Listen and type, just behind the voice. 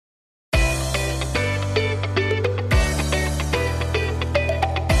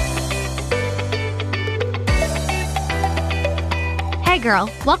girl.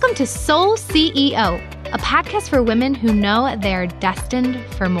 Welcome to Soul CEO, a podcast for women who know they're destined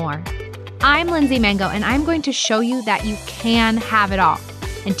for more. I'm Lindsay Mango, and I'm going to show you that you can have it all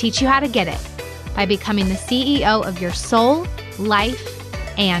and teach you how to get it by becoming the CEO of your soul,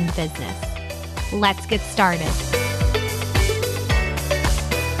 life, and business. Let's get started.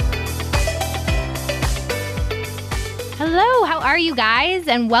 Hello, how are you guys?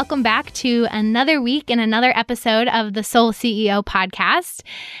 And welcome back to another week and another episode of the Soul CEO podcast.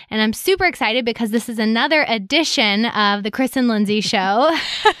 And I'm super excited because this is another edition of the Chris and Lindsay show.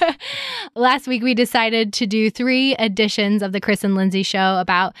 Last week, we decided to do 3 editions of the Chris and Lindsay show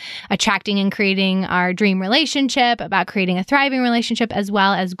about attracting and creating our dream relationship, about creating a thriving relationship, as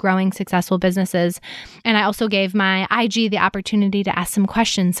well as growing successful businesses. And I also gave my IG the opportunity to ask some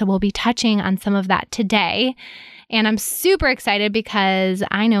questions. So we'll be touching on some of that today. And I'm super excited because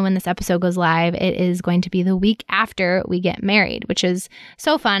I know when this episode goes live, it is going to be the week after we get married, which is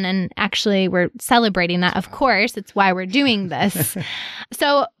so fun. And actually, we're celebrating that, of course. It's why we're doing this.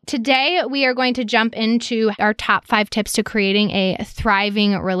 So today, we are going to jump into our top 5 tips to creating a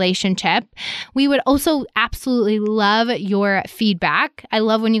thriving relationship. We would also absolutely love your feedback. I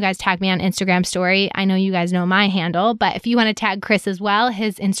love when you guys tag me on Instagram story. I know you guys know my handle, but if you want to tag Chris as well,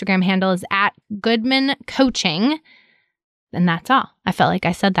 his Instagram handle is @GoodmanCoaching. And that's all. I felt like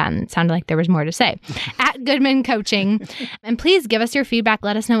I said that and it sounded like there was more to say. @GoodmanCoaching. And please give us your feedback.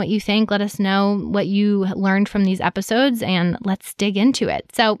 Let us know what you think. Let us know what you learned from these episodes, and let's dig into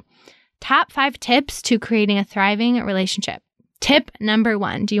it. So, top 5 tips to creating a thriving relationship. Tip number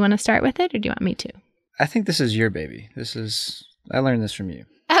 1. Do you want to start with it or do you want me to? I think this is your baby. I learned this from you.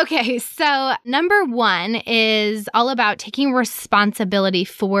 Okay, so number 1 is all about taking responsibility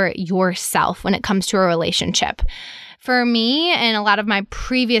for yourself when it comes to a relationship. For me, and a lot of my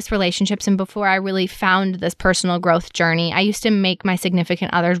previous relationships and before I really found this personal growth journey, I used to make my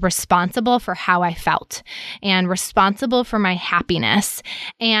significant others responsible for how I felt and responsible for my happiness.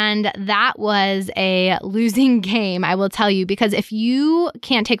 And that was a losing game, I will tell you, because if you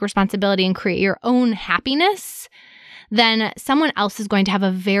can't take responsibility and create your own happiness, then someone else is going to have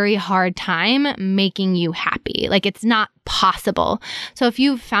a very hard time making you happy. Like, it's not possible. So if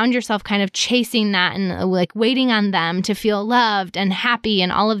you've found yourself kind of chasing that and like waiting on them to feel loved and happy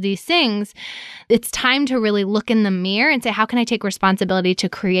and all of these things, it's time to really look in the mirror and say, how can I take responsibility to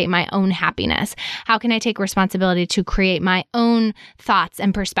create my own happiness? How can I take responsibility to create my own thoughts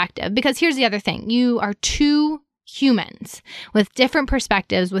and perspective? Because here's the other thing. You are 2 humans with different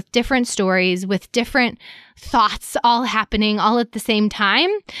perspectives, with different stories, with different thoughts all happening all at the same time.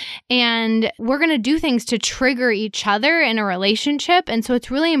 And we're going to do things to trigger each other in a relationship. And so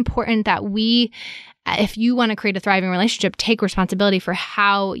it's really important that we, if you want to create a thriving relationship, take responsibility for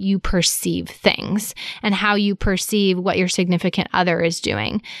how you perceive things and how you perceive what your significant other is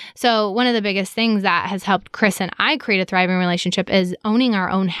doing. So one of the biggest things that has helped Chris and I create a thriving relationship is owning our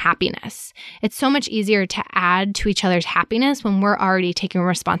own happiness. It's so much easier to add to each other's happiness when we're already taking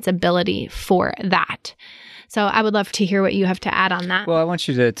responsibility for that. So I would love to hear what you have to add on that. Well, I want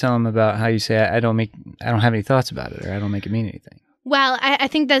you to tell them about how you say, I don't have any thoughts about it, or I don't make it mean anything. Well, I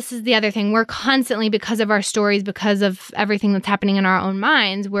think this is the other thing. We're constantly, because of our stories, because of everything that's happening in our own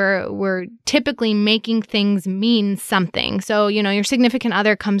minds, we're typically making things mean something. So, your significant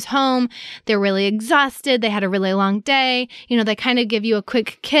other comes home, they're really exhausted, they had a really long day, they kind of give you a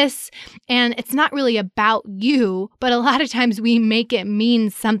quick kiss, and it's not really about you, but a lot of times we make it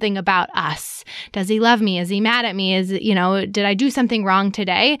mean something about us. Does he love me? Is he mad at me? Did I do something wrong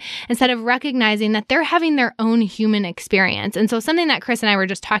today? Instead of recognizing that they're having their own human experience. And so something that Chris and I were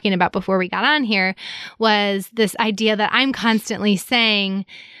just talking about before we got on here was this idea that I'm constantly saying,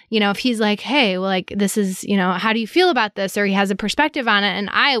 if he's like, hey, well, like, this is, how do you feel about this? Or he has a perspective on it. And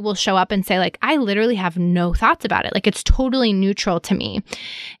I will show up and say, like, I literally have no thoughts about it. Like, it's totally neutral to me.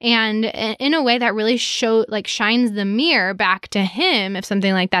 And in a way that really shines the mirror back to him if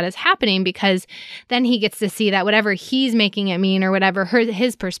something like that is happening, because then he gets to see that whatever he's making it mean or whatever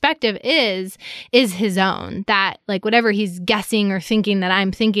his perspective is his own, that like whatever he's guessing or thinking that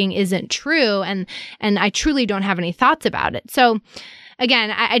I'm thinking isn't true. And I truly don't have any thoughts about it. So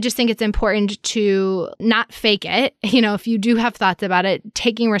again, I just think it's important to not fake it. If you do have thoughts about it,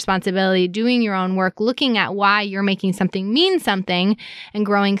 taking responsibility, doing your own work, looking at why you're making something mean something and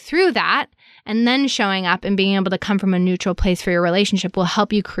growing through that, and then showing up and being able to come from a neutral place for your relationship will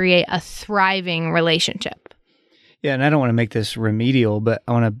help you create a thriving relationship. Yeah, and I don't want to make this remedial, but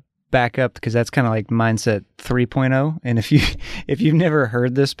I want to back up because that's kind of like mindset 3.0. And if you've never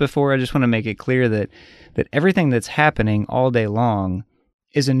heard this before, I just want to make it clear that everything that's happening all day long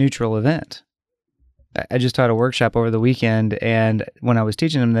is a neutral event. I just taught a workshop over the weekend, and when I was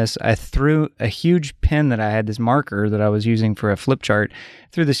teaching them this, I threw a huge pen that I had, this marker that I was using for a flip chart,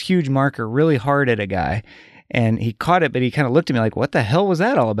 threw this huge marker really hard at a guy, and he caught it, but he kind of looked at me like, what the hell was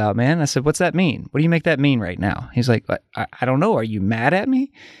that all about, man? I said, what's that mean? What do you make that mean right now? He's like, I don't know. Are you mad at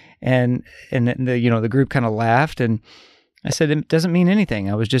me? And the group kind of laughed, and I said, it doesn't mean anything.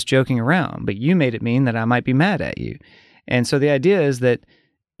 I was just joking around, but you made it mean that I might be mad at you. And so the idea is that,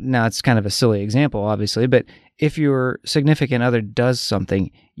 now it's kind of a silly example, obviously, but if your significant other does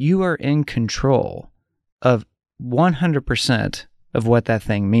something, you are in control of 100% of what that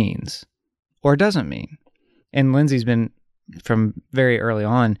thing means or doesn't mean. And Lindsay's been, from very early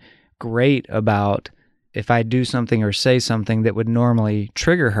on, great about, if I do something or say something that would normally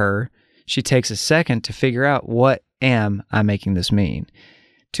trigger her, she takes a second to figure out, what am I making this mean?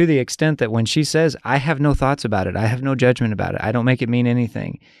 To the extent that when she says, I have no thoughts about it, I have no judgment about it, I don't make it mean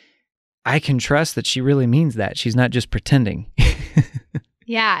anything, I can trust that she really means that. She's not just pretending.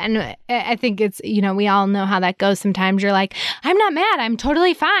 Yeah. And I think it's, we all know how that goes. Sometimes you're like, I'm not mad. I'm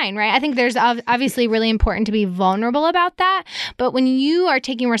totally fine. Right. I think there's obviously really important to be vulnerable about that. But when you are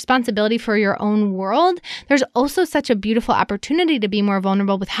taking responsibility for your own world, there's also such a beautiful opportunity to be more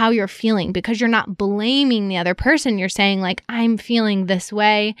vulnerable with how you're feeling, because you're not blaming the other person. You're saying like, I'm feeling this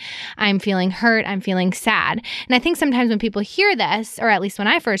way. I'm feeling hurt. I'm feeling sad. And I think sometimes when people hear this, or at least when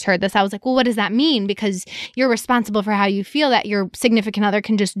I first heard this, I was like, well, what does that mean? Because you're responsible for how you feel, that your significant other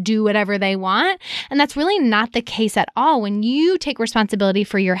can just do whatever they want. And that's really not the case at all. When you take responsibility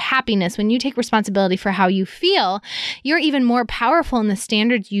for your happiness, when you take responsibility for how you feel, you're even more powerful in the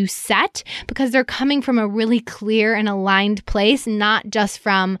standards you set, because they're coming from a really clear and aligned place, not just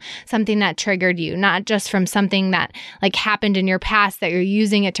from something that triggered you, not just from something that like happened in your past that you're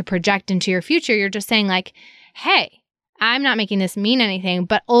using it to project into your future. You're just saying like, hey, I'm not making this mean anything,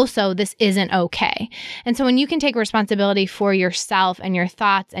 but also this isn't okay. And so when you can take responsibility for yourself and your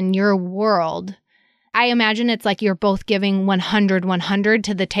thoughts and your world, I imagine it's like you're both giving 100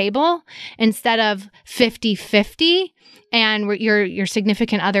 to the table instead of 50-50. And your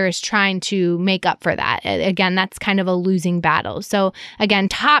significant other is trying to make up for that. Again, that's kind of a losing battle. So again,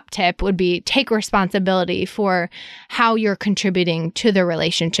 top tip would be take responsibility for how you're contributing to the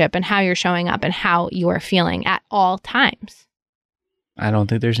relationship and how you're showing up and how you're feeling at all times. I don't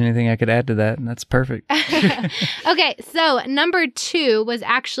think there's anything I could add to that. And that's perfect. Okay, so number 2 was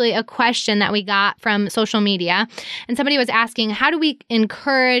actually a question that we got from social media. And somebody was asking, how do we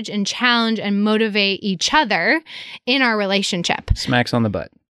encourage and challenge and motivate each other in our relationship? Smacks on the butt.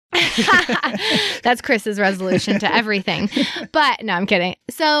 That's Chris's resolution to everything. But no, I'm kidding.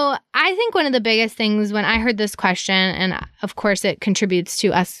 So I think one of the biggest things when I heard this question, and of course it contributes to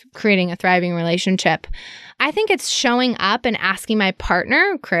us creating a thriving relationship, I think it's showing up and asking my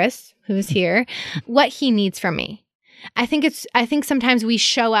partner, Chris, who's here, what he needs from me. I think sometimes we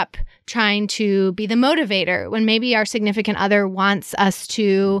show up trying to be the motivator when maybe our significant other wants us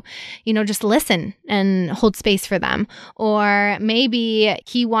to, just listen and hold space for them. Or maybe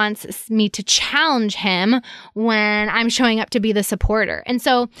he wants me to challenge him when I'm showing up to be the supporter. And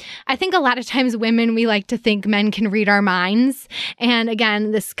so I think a lot of times women, we like to think men can read our minds. And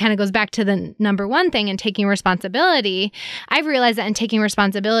again, this kind of goes back to the number 1 thing in taking responsibility. I've realized that in taking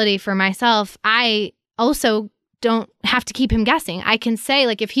responsibility for myself, I also don't have to keep him guessing. I can say,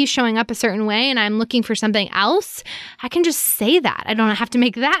 like, if he's showing up a certain way and I'm looking for something else, I can just say that. I don't have to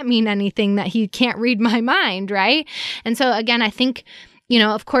make that mean anything that he can't read my mind, right? And so again, I think,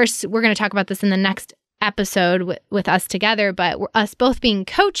 of course, we're going to talk about this in the next episode with us together, but us both being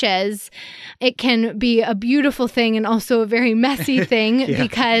coaches, it can be a beautiful thing and also a very messy thing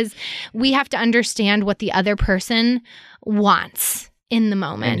because we have to understand what the other person wants in the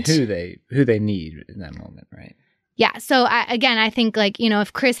moment. And who they need in that moment, right? Yeah. So I think like,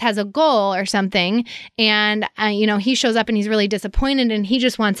 if Chris has a goal or something and, he shows up and he's really disappointed and he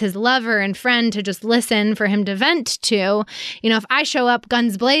just wants his lover and friend to just listen for him to vent to, if I show up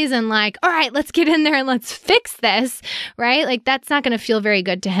guns blazing like, all right, let's get in there and let's fix this, right? Like that's not going to feel very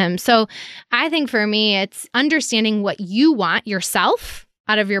good to him. So I think for me, it's understanding what you want yourself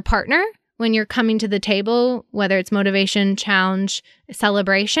out of your partner when you're coming to the table, whether it's motivation, challenge,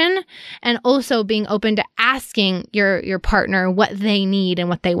 celebration, and also being open to asking your partner what they need and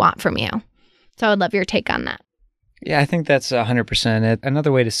what they want from you. So I would love your take on that. Yeah, I think that's 100% it.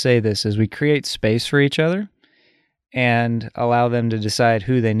 Another way to say this is we create space for each other and allow them to decide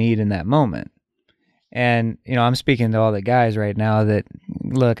who they need in that moment. And, I'm speaking to all the guys right now that,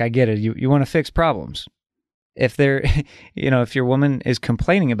 look, I get it. You want to fix problems. If if your woman is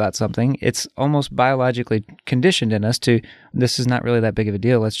complaining about something, it's almost biologically conditioned in us to, this is not really that big of a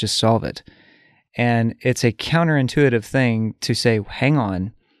deal. Let's just solve it. And it's a counterintuitive thing to say, hang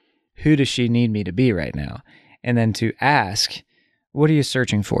on, who does she need me to be right now? And then to ask, what are you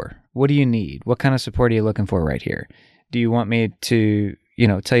searching for? What do you need? What kind of support are you looking for right here? Do you want me to,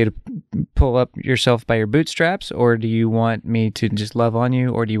 tell you to pull up yourself by your bootstraps? Or do you want me to just love on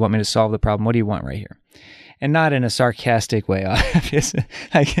you? Or do you want me to solve the problem? What do you want right here? And not in a sarcastic way, obviously.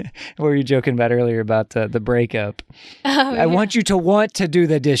 What were you joking about earlier about the breakup? I want you to want to do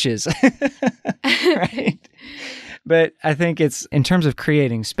the dishes. Right? But I think it's, in terms of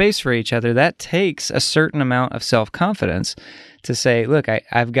creating space for each other, that takes a certain amount of self-confidence to say, look,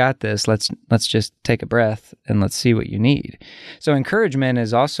 I've got this. Let's just take a breath and let's see what you need. So encouragement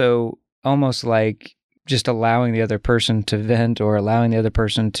is also almost like just allowing the other person to vent, or allowing the other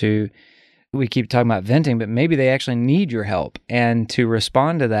person to, we keep talking about venting, but maybe they actually need your help, and to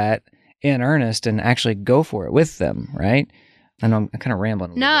respond to that in earnest and actually go for it with them, right? I know I'm kind of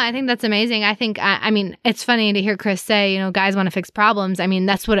rambling. No, I think that's amazing. I think, it's funny to hear Chris say, guys want to fix problems. I mean,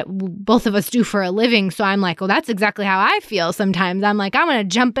 that's what both of us do for a living. So I'm like, well, that's exactly how I feel sometimes. I'm like, I want to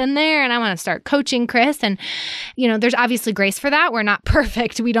jump in there and I want to start coaching Chris. And, there's obviously grace for that. We're not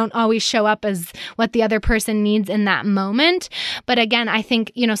perfect. We don't always show up as what the other person needs in that moment. But again, I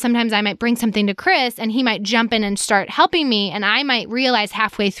think, sometimes I might bring something to Chris and he might jump in and start helping me. And I might realize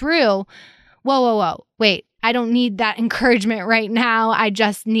halfway through, whoa, wait. I don't need that encouragement right now. I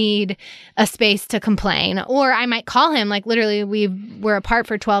just need a space to complain. Or I might call him, like literally we're apart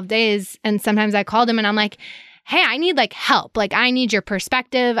for 12 days. And sometimes I called him and I'm like, hey, I need help. I need your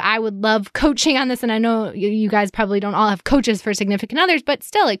perspective. I would love coaching on this. And I know you guys probably don't all have coaches for significant others, but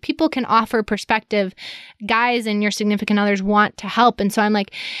still people can offer perspective. Guys and your significant others want to help. And so I'm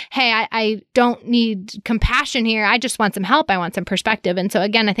like, hey, I don't need compassion here. I just want some help. I want some perspective. And so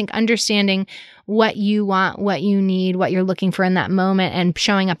again, I think understanding what you want, what you need, what you're looking for in that moment, and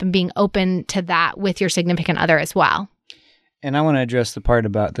showing up and being open to that with your significant other as well. And I want to address the part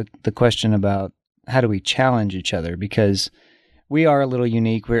about the question about how do we challenge each other, because we are a little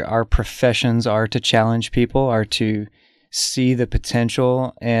unique. Our professions are to challenge people, are to see the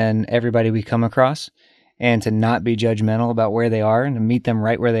potential in everybody we come across, and to not be judgmental about where they are and to meet them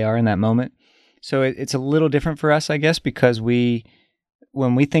right where they are in that moment. So it's a little different for us, I guess, because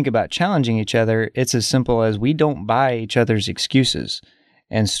when we think about challenging each other, it's as simple as we don't buy each other's excuses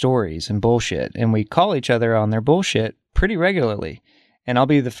and stories and bullshit, and we call each other on their bullshit pretty regularly. And I'll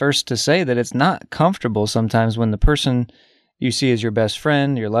be the first to say that it's not comfortable sometimes when the person you see as your best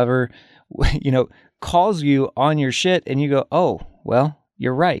friend, your lover, calls you on your shit and you go, oh, well,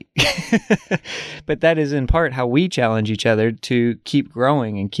 you're right. But that is in part how we challenge each other to keep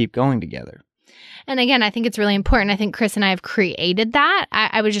growing and keep going together. And again, I think it's really important. I think Chris and I have created that.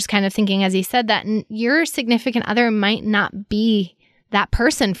 I was just kind of thinking as he said that your significant other might not be that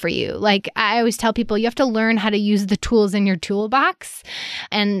person for you. I always tell people, you have to learn how to use the tools in your toolbox.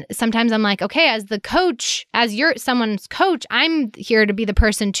 And sometimes I'm like, okay, as the coach, as you're someone's coach, I'm here to be the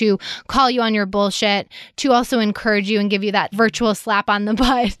person to call you on your bullshit, to also encourage you and give you that virtual slap on the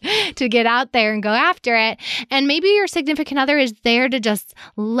butt to get out there and go after it. And maybe your significant other is there to just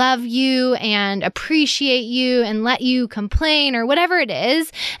love you and appreciate you and let you complain or whatever it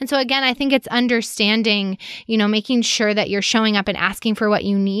is. And so again, I think it's understanding, making sure that you're showing up and asking for what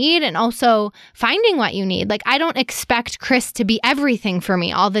you need, and also finding what you need. I don't expect Chris to be everything for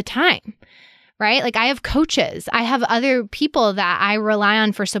me all the time, right? I have coaches. I have other people that I rely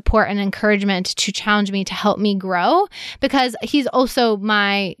on for support and encouragement to challenge me, to help me grow, because he's also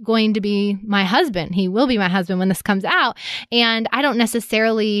going to be my husband. He will be my husband when this comes out. And I don't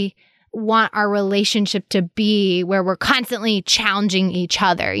necessarily want our relationship to be where we're constantly challenging each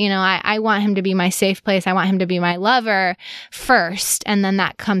other. I want him to be my safe place. I want him to be my lover first, and then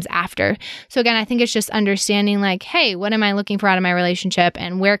that comes after. So again, I think it's just understanding hey, what am I looking for out of my relationship,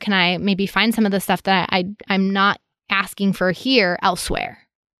 and where can I maybe find some of the stuff that I'm not asking for here elsewhere?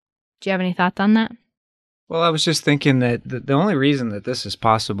 Do you have any thoughts on that? Well, I was just thinking that the only reason that this is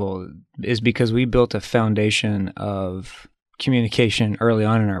possible is because we built a foundation of communication early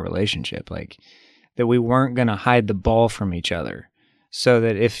on in our relationship, that we weren't going to hide the ball from each other, so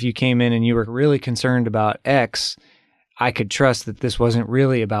that if you came in and you were really concerned about X, I could trust that this wasn't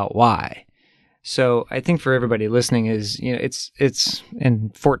really about Y. So I think for everybody listening is, it's in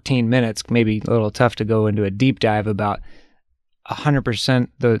 14 minutes, maybe a little tough to go into a deep dive about 100%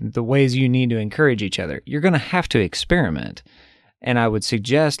 the ways you need to encourage each other. You're going to have to experiment. And I would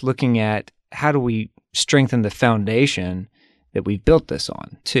suggest looking at how do we strengthen the foundation that we've built this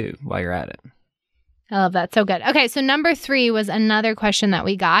on too, while you're at it. I love that. So good. Okay. So number 3 was another question that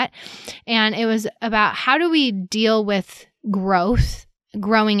we got, and it was about how do we deal with growth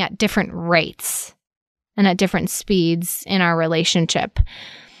growing at different rates and at different speeds in our relationship.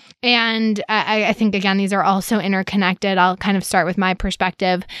 And I think, again, these are also interconnected. I'll kind of start with my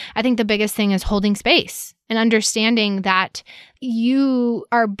perspective. I think the biggest thing is holding space and understanding that you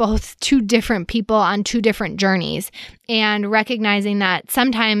are both two different people on two different journeys, and recognizing that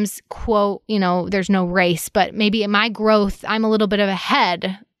sometimes, quote, there's no race, but maybe in my growth, I'm a little bit of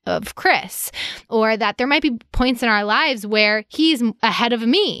ahead of Chris, or that there might be points in our lives where he's ahead of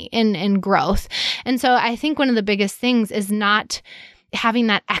me in growth. And so I think one of the biggest things is not having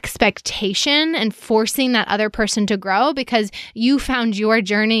that expectation and forcing that other person to grow, because you found your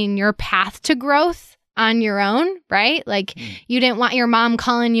journey and your path to growth on your own, right? Like you didn't want your mom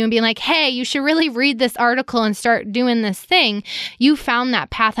calling you and being like, hey, you should really read this article and start doing this thing. You found that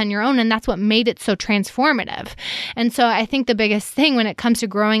path on your own, and that's what made it so transformative. And so I think the biggest thing when it comes to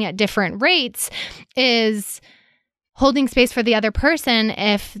growing at different rates is holding space for the other person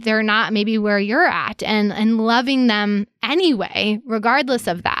if they're not maybe where you're at, and loving them anyway, regardless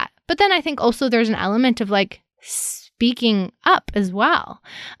of that. But then I think also there's an element of like speaking up as well.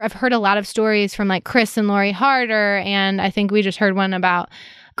 I've heard a lot of stories from like Chris and Lori Harder, and I think we just heard one about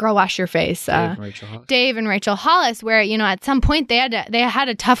Girl Wash Your Face, Dave and Rachel Hollis, where, at some point they had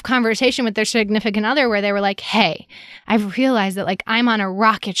a tough conversation with their significant other where they were like, hey, I've realized that like I'm on a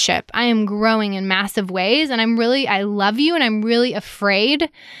rocket ship. I am growing in massive ways, and I love you, and I'm really afraid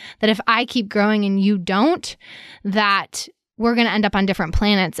that if I keep growing and you don't, that we're going to end up on different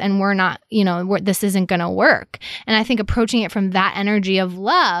planets, and we're not, this isn't going to work. And I think approaching it from that energy of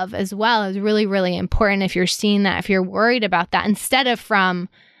love as well is really, really important if you're seeing that, if you're worried about that, instead of from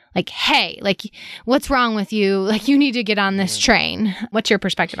like, hey, like, what's wrong with you? Like, you need to get on this train. What's your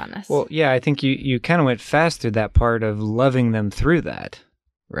perspective on this? Well, yeah, I think you kind of went fast through that part of loving them through that,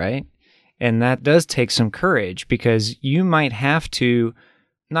 right? And that does take some courage, because you might have to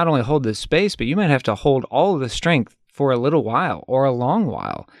not only hold this space, but you might have to hold all of the strength for a little while or a long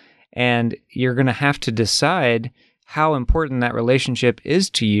while. And you're going to have to decide how important that relationship is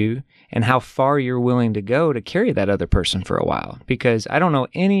to you and how far you're willing to go to carry that other person for a while. Because I don't know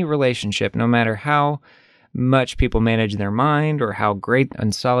any relationship, no matter how much people manage their mind or how great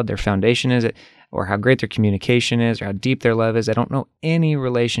and solid their foundation is, or how great their communication is, or how deep their love is, I don't know any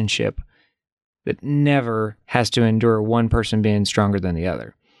relationship that never has to endure one person being stronger than the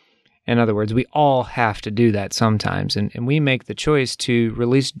other. In other words, we all have to do that sometimes, and we make the choice to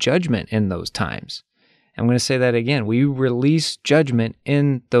release judgment in those times. I'm going to say that again. We release judgment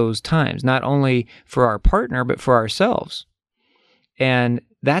in those times, not only for our partner, but for ourselves. And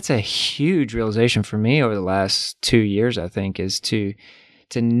that's a huge realization for me over the last 2 years, I think, is to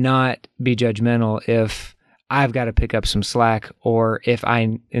not be judgmental if I've got to pick up some slack, or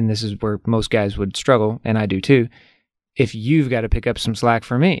and this is where most guys would struggle, and I do too, if you've got to pick up some slack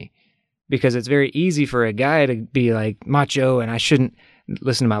for me. Because it's very easy for a guy to be like macho, and I shouldn't,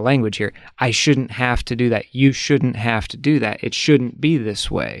 listen to my language here, I shouldn't have to do that. You shouldn't have to do that. It shouldn't be this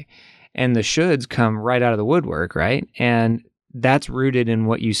way. And the shoulds come right out of the woodwork, right? And that's rooted in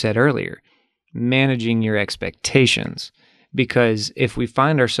what you said earlier, managing your expectations. Because if we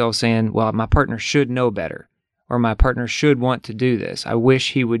find ourselves saying, well, my partner should know better, or my partner should want to do this, I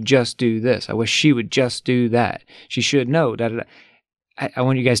wish he would just do this, I wish she would just do that, she should know, da-da-da. I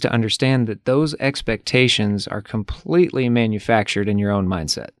want you guys to understand that those expectations are completely manufactured in your own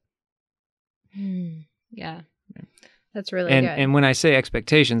mindset. Yeah, that's really good. And when I say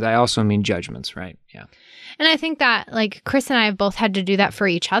expectations, I also mean judgments, right? Yeah. And I think that like Chris and I have both had to do that for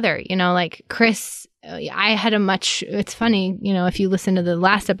each other. Like Chris, I had it's funny, if you listen to the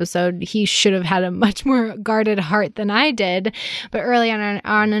last episode, he should have had a much more guarded heart than I did. But early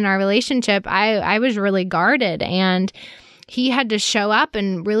on in our relationship, I was really guarded, and he had to show up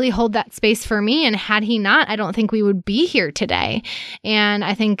and really hold that space for me. And had he not, I don't think we would be here today. And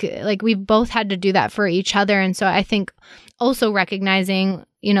I think like we've both had to do that for each other. And so I think also recognizing,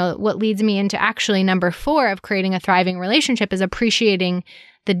 what leads me into actually number 4 of creating a thriving relationship is appreciating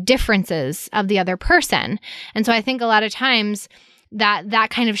the differences of the other person. And so I think a lot of times that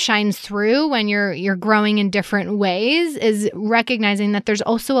kind of shines through when you're growing in different ways, is recognizing that there's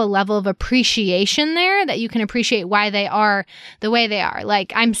also a level of appreciation there, that you can appreciate why they are the way they are.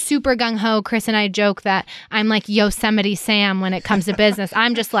 Like, I'm super gung-ho. Chris and I joke that I'm like Yosemite Sam when it comes to business.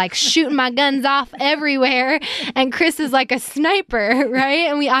 I'm just like shooting my guns off everywhere, and Chris is like a sniper, right?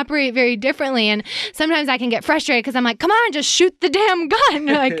 And we operate very differently. And sometimes I can get frustrated because I'm like, come on, just shoot the damn gun.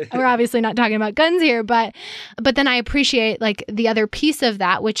 Like, we're obviously not talking about guns here, but then I appreciate like the other other piece of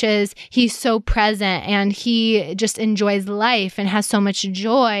that, which is he's so present and he just enjoys life and has so much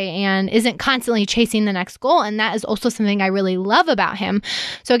joy and isn't constantly chasing the next goal. And that is also something I really love about him.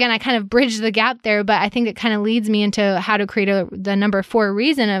 So again, I kind of bridged the gap there, but I think it kind of leads me into how to create the number 4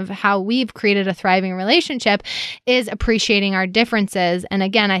 reason of how we've created a thriving relationship is appreciating our differences. And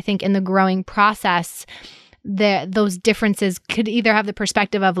again, I think in the growing process, those differences could either have the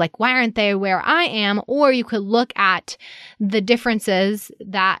perspective of like, why aren't they where I am? Or you could look at the differences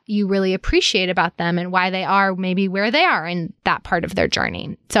that you really appreciate about them and why they are maybe where they are in that part of their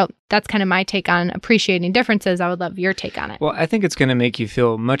journey. So that's kind of my take on appreciating differences. I would love your take on it. Well, I think it's going to make you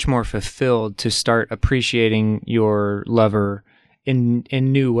feel much more fulfilled to start appreciating your lover in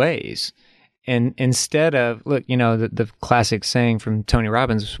new ways. And instead of, look, the classic saying from Tony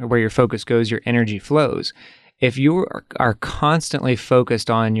Robbins, where your focus goes, your energy flows. If you are constantly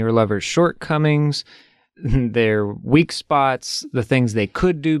focused on your lover's shortcomings, their weak spots, the things they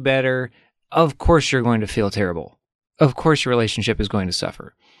could do better, of course you're going to feel terrible. Of course your relationship is going to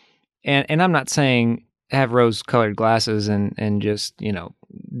suffer. And I'm not saying have rose-colored glasses and just,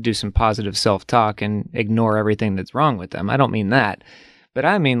 do some positive self-talk and ignore everything that's wrong with them. I don't mean that. But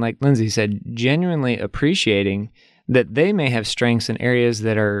I mean, like Lindsay said, genuinely appreciating that they may have strengths in areas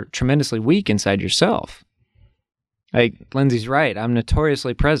that are tremendously weak inside yourself. Like Lindsay's right. I'm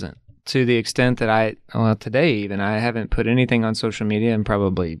notoriously present to the extent that today even, I haven't put anything on social media in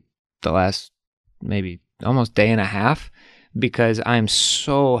probably the last maybe almost day and a half because I'm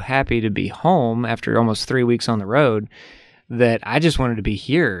so happy to be home after almost 3 weeks on the road that I just wanted to be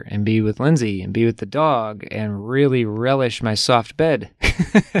here and be with Lindsay and be with the dog and really relish my soft bed.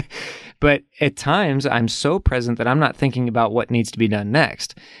 But at times I'm so present that I'm not thinking about what needs to be done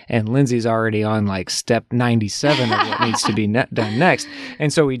next. And Lindsay's already on like step 97 of what needs to be done next.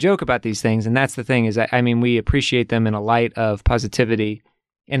 And so we joke about these things. And that's the thing is, we appreciate them in a light of positivity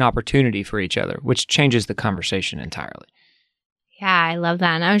and opportunity for each other, which changes the conversation entirely. Yeah, I love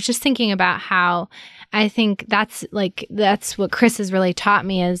that. And I was just thinking about how I think that's what Chris has really taught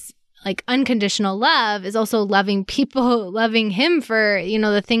me is like unconditional love is also loving people, loving him for,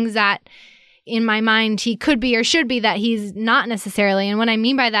 the things that in my mind he could be or should be that he's not necessarily. And what I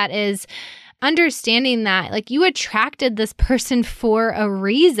mean by that is understanding that like you attracted this person for a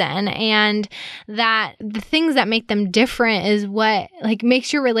reason and that the things that make them different is what like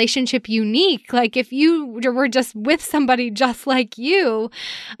makes your relationship unique. Like if you were just with somebody just like you,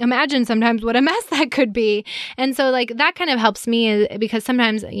 imagine sometimes what a mess that could be. And so like that kind of helps me because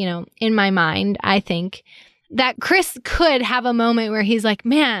sometimes, in my mind, I think that Chris could have a moment where he's like,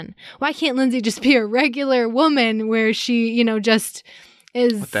 man, why can't Lindsay just be a regular woman where she, just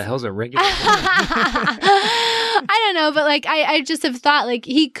is... What the hell's a regular woman? I don't know, but like I just have thought like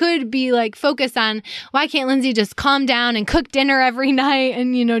he could be like focused on why can't Lindsay just calm down and cook dinner every night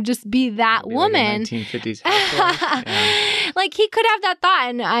and just be that woman. Like 1950s housewife. Yeah. Like he could have that thought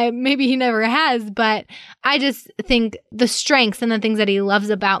and maybe he never has, but I just think the strengths and the things that he loves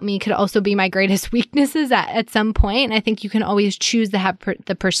about me could also be my greatest weaknesses at some point. And I think you can always choose to have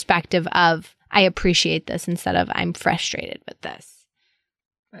the perspective of I appreciate this instead of I'm frustrated with this.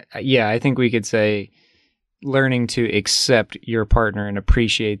 Yeah, I think we could say learning to accept your partner and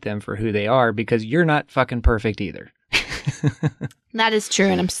appreciate them for who they are because you're not fucking perfect either. That is true.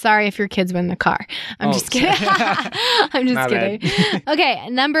 And I'm sorry if your kids were in the car. I'm just kidding. I'm just kidding. Okay.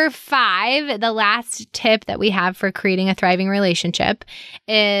 Number 5, the last tip that we have for creating a thriving relationship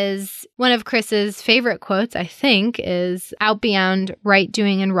is one of Chris's favorite quotes, I think, is out beyond right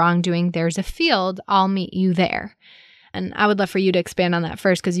doing and wrong doing, there's a field. I'll meet you there. And I would love for you to expand on that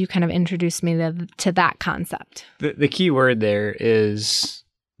first because you kind of introduced me to that concept. The key word there is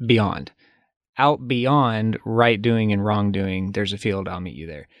beyond. Out beyond right doing and wrong doing, there's a field, I'll meet you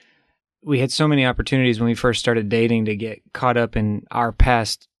there. We had so many opportunities when we first started dating to get caught up in our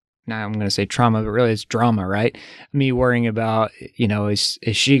past, now I'm going to say trauma, but really it's drama, right? Me worrying about, is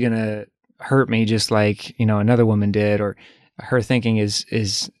she going to hurt me just like, another woman did? Or her thinking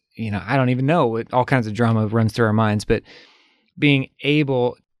is I don't even know what all kinds of drama runs through our minds, but being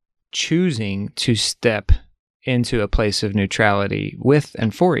able, choosing to step into a place of neutrality with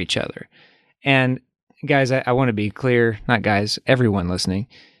and for each other. And guys, I want to be clear, not guys, everyone listening,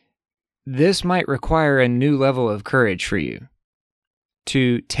 this might require a new level of courage for you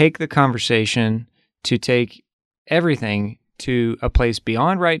to take the conversation, to take everything to a place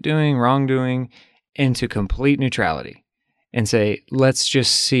beyond right doing, wrong doing, into complete neutrality. And say, let's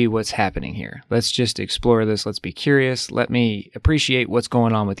just see what's happening here. Let's just explore this. Let's be curious. Let me appreciate what's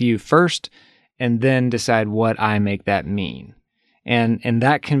going on with you first, and then decide what I make that mean. And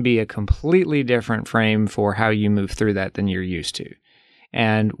that can be a completely different frame for how you move through that than you're used to.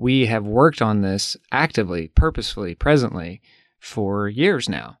 And we have worked on this actively, purposefully, presently for years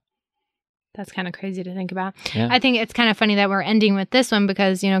now. That's kind of crazy to think about. Yeah. I think it's kind of funny that we're ending with this one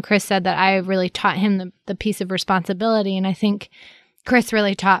because, Chris said that I really taught him the piece of responsibility. And I think Chris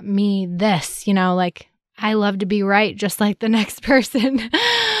really taught me this, like I love to be right just like the next person.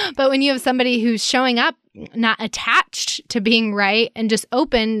 But when you have somebody who's showing up, not attached to being right and just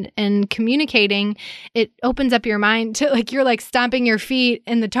open and communicating, it opens up your mind to you're stomping your feet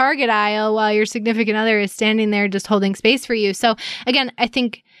in the Target aisle while your significant other is standing there just holding space for you. So again, I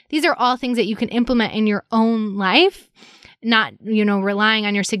think these are all things that you can implement in your own life, not, relying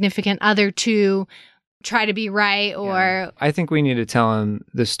on your significant other to try to be right or... Yeah. I think we need to tell him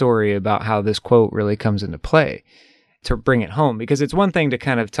the story about how this quote really comes into play to bring it home, because it's one thing to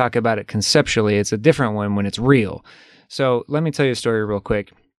kind of talk about it conceptually. It's a different one when it's real. So let me tell you a story real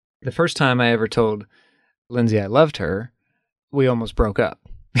quick. The first time I ever told Lindsay I loved her, we almost broke up.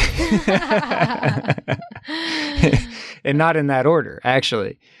 And not in that order,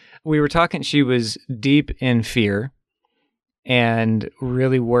 actually. We were talking, she was deep in fear and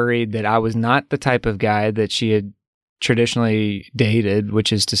really worried that I was not the type of guy that she had traditionally dated,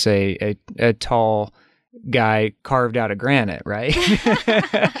 which is to say a tall guy carved out of granite, right?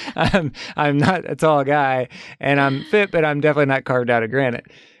 I'm not a tall guy and I'm fit, but I'm definitely not carved out of granite.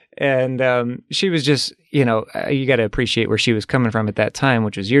 And she was just, you got to appreciate where she was coming from at that time,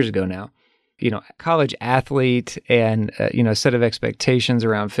 which was years ago now. College athlete and, a set of expectations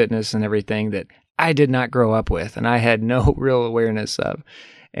around fitness and everything that I did not grow up with and I had no real awareness of.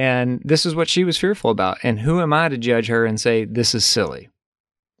 And this is what she was fearful about. And who am I to judge her and say, this is silly,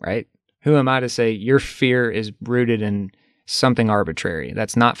 right? Who am I to say your fear is rooted in something arbitrary?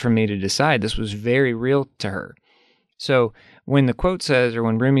 That's not for me to decide. This was very real to her. So when the quote says, or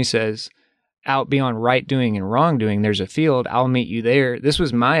when Rumi says, out beyond right doing and wrong doing, there's a field, I'll meet you there. This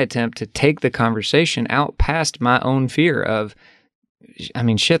was my attempt to take the conversation out past my own fear of,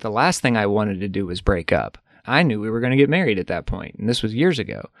 the last thing I wanted to do was break up. I knew we were going to get married at that point, and this was years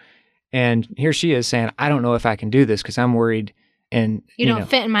ago. And here she is saying, I don't know if I can do this because I'm worried. And you don't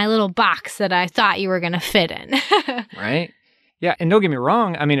fit in my little box that I thought you were going to fit in. Right? Yeah. And don't get me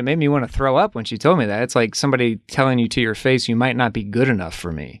wrong. It made me want to throw up when she told me that. It's like somebody telling you to your face, you might not be good enough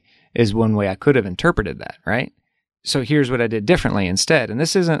for me, is one way I could have interpreted that. Right? So here's what I did differently instead. And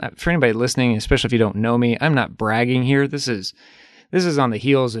this isn't, for anybody listening, especially if you don't know me, I'm not bragging here. This is on the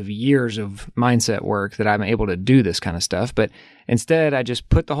heels of years of mindset work that I'm able to do this kind of stuff. But instead, I just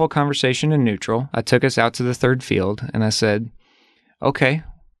put the whole conversation in neutral. I took us out to the third field and I said, okay.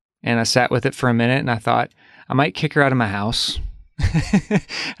 And I sat with it for a minute and I thought, I might kick her out of my house.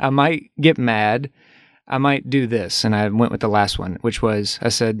 I might get mad. I might do this. And I went with the last one, which was, I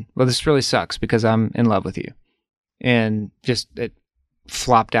said, well, this really sucks because I'm in love with you. And just it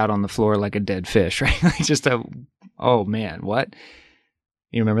flopped out on the floor like a dead fish, right? Oh man, what?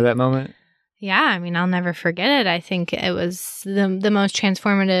 You remember that moment? Yeah, I'll never forget it. I think it was the most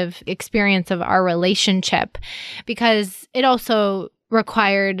transformative experience of our relationship because it also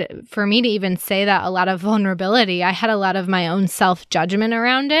required for me to even say that a lot of vulnerability. I had a lot of my own self-judgment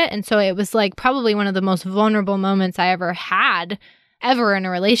around it. And so it was probably one of the most vulnerable moments I ever had ever in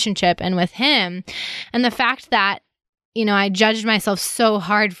a relationship and with him. And the fact that I judged myself so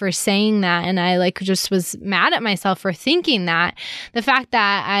hard for saying that. And I just was mad at myself for thinking that. The fact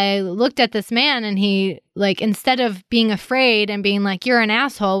that I looked at this man and he instead of being afraid and being you're an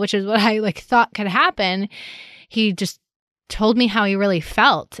asshole, which is what I thought could happen, he just told me how he really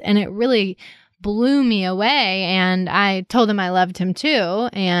felt. And it really blew me away. And I told him I loved him too.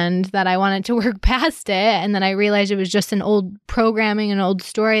 And that I wanted to work past it. And then I realized it was just an old programming, an old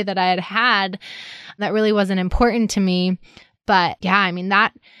story that I had that really wasn't important to me. But yeah,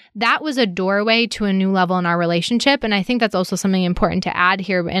 that was a doorway to a new level in our relationship. And I think that's also something important to add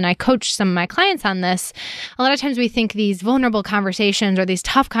here. And I coach some of my clients on this. A lot of times we think these vulnerable conversations or these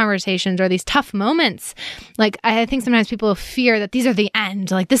tough conversations or these tough moments, I think sometimes people fear that these are the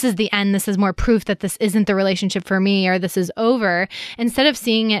end. This is the end. This is more proof that this isn't the relationship for me or this is over, instead of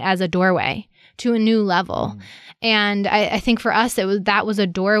seeing it as a doorway to a new level. And I think for us, that was a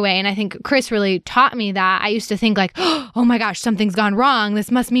doorway. And I think Chris really taught me that. I used to think oh my gosh, something's gone wrong.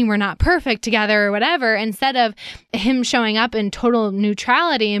 This must mean we're not perfect together or whatever. Instead of him showing up in total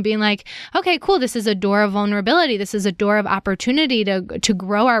neutrality and being okay, cool. This is a door of vulnerability. This is a door of opportunity to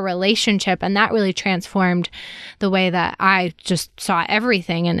grow our relationship. And that really transformed the way that I just saw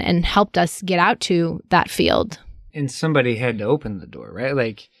everything and helped us get out to that field. And somebody had to open the door,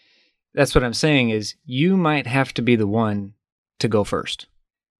 right? That's what I'm saying is you might have to be the one to go first.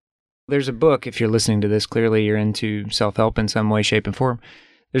 There's a book, if you're listening to this, clearly you're into self-help in some way, shape, and form.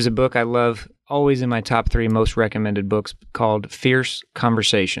 There's a book I love, always in my top 3 most recommended books, called Fierce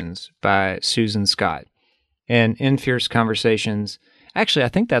Conversations by Susan Scott. And in Fierce Conversations, actually, I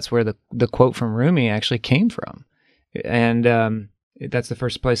think that's where the quote from Rumi actually came from. And that's the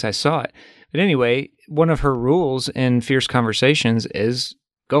first place I saw it. But anyway, one of her rules in Fierce Conversations is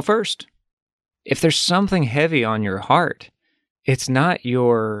go first. If there's something heavy on your heart, it's not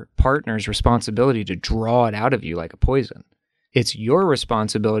your partner's responsibility to draw it out of you like a poison. It's your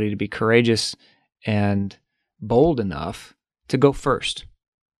responsibility to be courageous and bold enough to go first.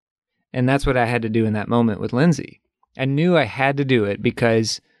 And that's what I had to do in that moment with Lindsay. I knew I had to do it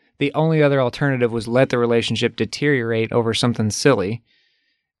because the only other alternative was let the relationship deteriorate over something silly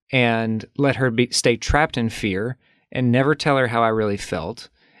and let her stay trapped in fear and never tell her how I really felt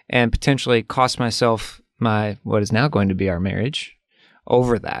and potentially cost myself what is now going to be our marriage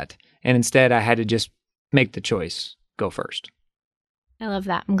over that. And instead, I had to just make the choice, go first. I love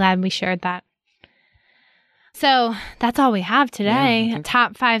that. I'm glad we shared that. So that's all we have today. Yeah,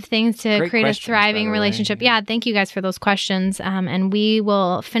 Top 5 things to create a thriving relationship. Yeah, thank you guys for those questions. And we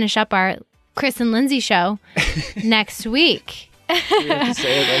will finish up our Chris and Lindsay show next week. You have to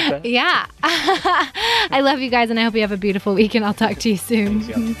say it like that? Yeah. I love you guys, and I hope you have a beautiful week, and I'll talk to you soon.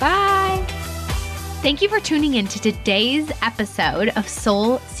 Thanks, Bye. Thank you for tuning in to today's episode of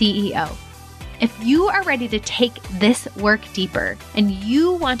Soul CEO. If you are ready to take this work deeper and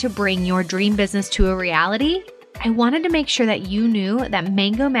you want to bring your dream business to a reality, I wanted to make sure that you knew that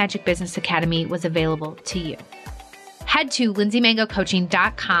Mango Magic Business Academy was available to you. Head to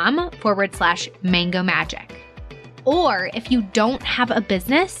lindsaymangocoaching.com/Mango Magic. Or if you don't have a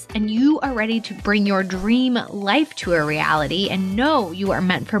business and you are ready to bring your dream life to a reality and know you are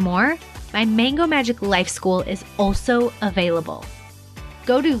meant for more, my Mango Magic Life School is also available.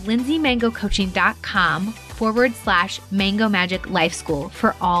 Go to lindsaymangocoaching.com/Mango Magic Life School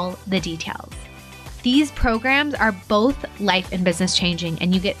for all the details. These programs are both life and business changing,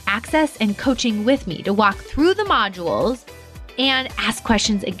 and you get access and coaching with me to walk through the modules and ask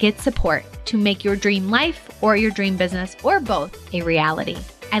questions and get support to make your dream life or your dream business or both a reality.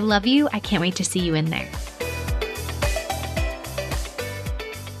 I love you. I can't wait to see you in there.